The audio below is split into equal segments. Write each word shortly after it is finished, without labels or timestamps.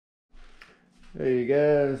Hey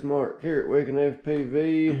guys, Mark here at Waking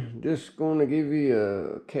FPV. Just going to give you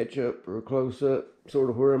a catch up or a close up, sort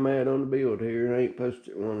of where I'm at on the build here. I ain't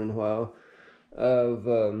posted one in a while. I've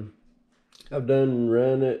done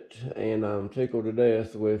run it, and I'm tickled to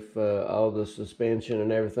death with all the suspension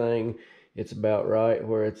and everything. It's about right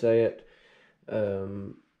where it's at.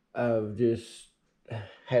 I've just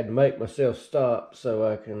had to make myself stop so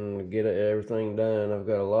I can get everything done. I've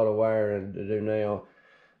got a lot of wiring to do now.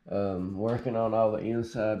 Working on all the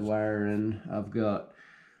inside wiring. I've got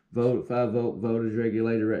 5-volt voltage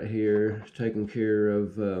regulator right here, taking care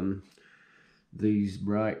of these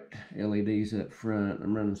bright LEDs up front.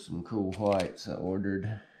 I'm running some cool whites I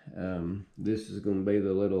ordered. This is going to be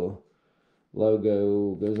the little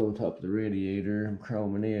logo, goes on top of the radiator. I'm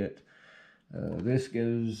chroming it. This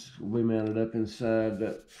will be mounted up inside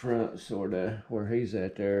that front, sort of where he's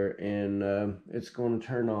at there, and it's going to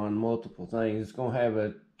turn on multiple things. It's going to have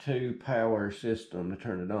a 2-power system to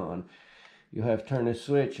turn it on. You'll have to turn this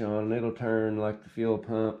switch on, and it'll turn like the fuel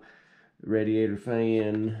pump, radiator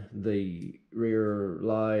fan, the rear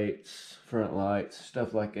lights, front lights,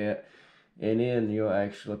 stuff like that. And then you'll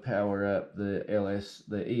actually power up the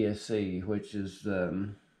ESC, which is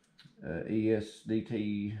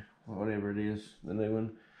ISDT, whatever it is, the new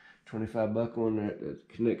one, $25 one that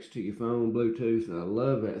connects to your phone, Bluetooth. I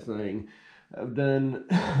love that thing. I've done,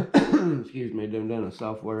 excuse me, done a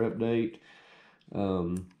software update.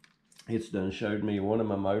 It's done showed me one of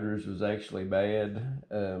my motors was actually bad,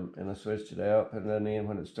 and I switched it out, put it in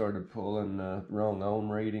when it started pulling wrong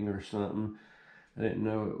ohm reading or something. I didn't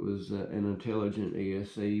know it was an intelligent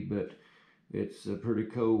ESC, but it's pretty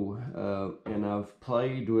cool. And I've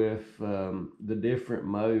played with the different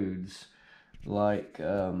modes, like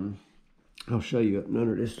I'll show you up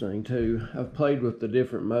under this thing too. I've played with the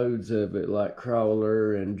different modes of it, like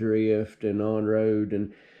crawler and drift and on-road,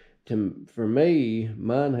 and for me,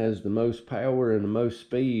 mine has the most power and the most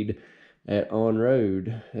speed at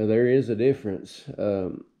on-road. There is a difference.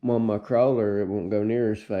 On my crawler, it won't go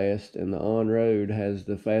near as fast, and the on-road has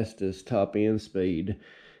the fastest top-end speed,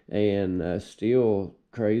 and still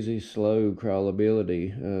crazy slow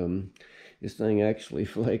crawlability. This thing actually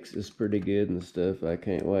flexes pretty good and stuff. I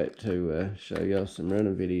can't wait to show y'all some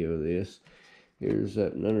running video of this. Here's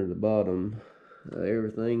up and under the bottom.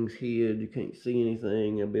 Everything's hid. You can't see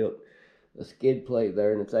anything. I built a skid plate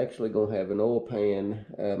there, and it's actually going to have an oil pan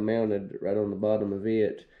mounted right on the bottom of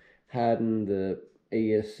it, hiding the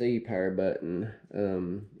ESC power button.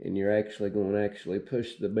 And you're actually going to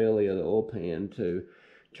push the belly of the oil pan to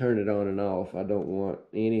turn it on and off. I don't want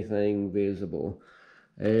anything visible.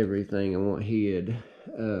 Everything I want hid.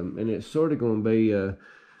 And it's sort of going to be a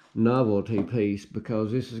novelty piece,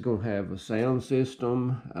 because this is going to have a sound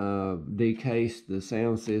system, decased the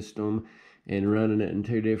sound system and running it in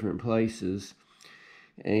 2 different places,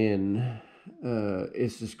 and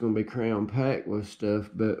it's just going to be crown packed with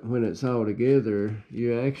stuff. But when it's all together,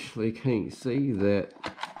 you actually can't see that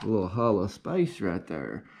little hollow space right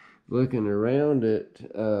there. Looking around it,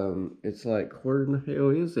 it's like, where in the hell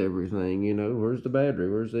is everything? You know, where's the battery?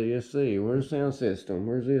 Where's the ESC? Where's the sound system?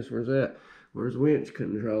 Where's this? Where's that? Where's the winch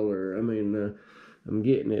controller? I mean, I'm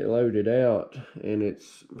getting it loaded out, and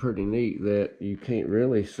it's pretty neat that you can't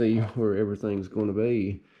really see where everything's going to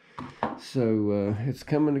be. So it's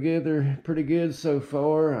coming together pretty good so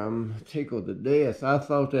far. I'm tickled to death. I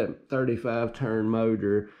thought that 35-turn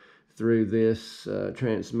motor through this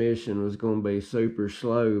transmission was going to be super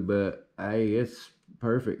slow, but hey, it's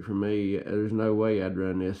perfect for me. There's no way I'd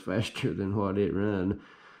run this faster than what it run.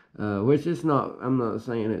 Which it's not, I'm not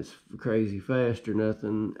saying it's crazy fast or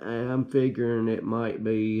nothing. I'm figuring it might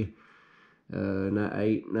be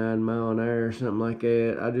 8-9 mile an hour or something like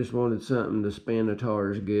that. I just wanted something to spin the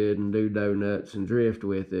tires good and do donuts and drift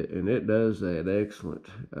with it, and it does that excellent.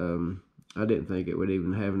 I didn't think it would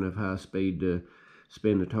even have enough high speed to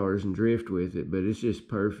spin the tires and drift with it, but it's just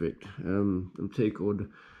perfect. I'm tickled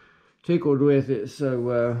with it.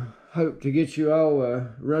 So hope to get you all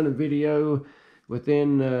a running video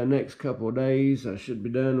within the next couple of days. I should be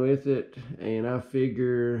done with it, and I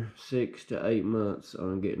figure 6 to 8 months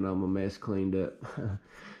on getting all my mess cleaned up.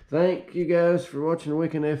 Thank you guys for watching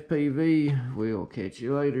Waking FPV. We'll catch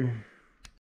you later.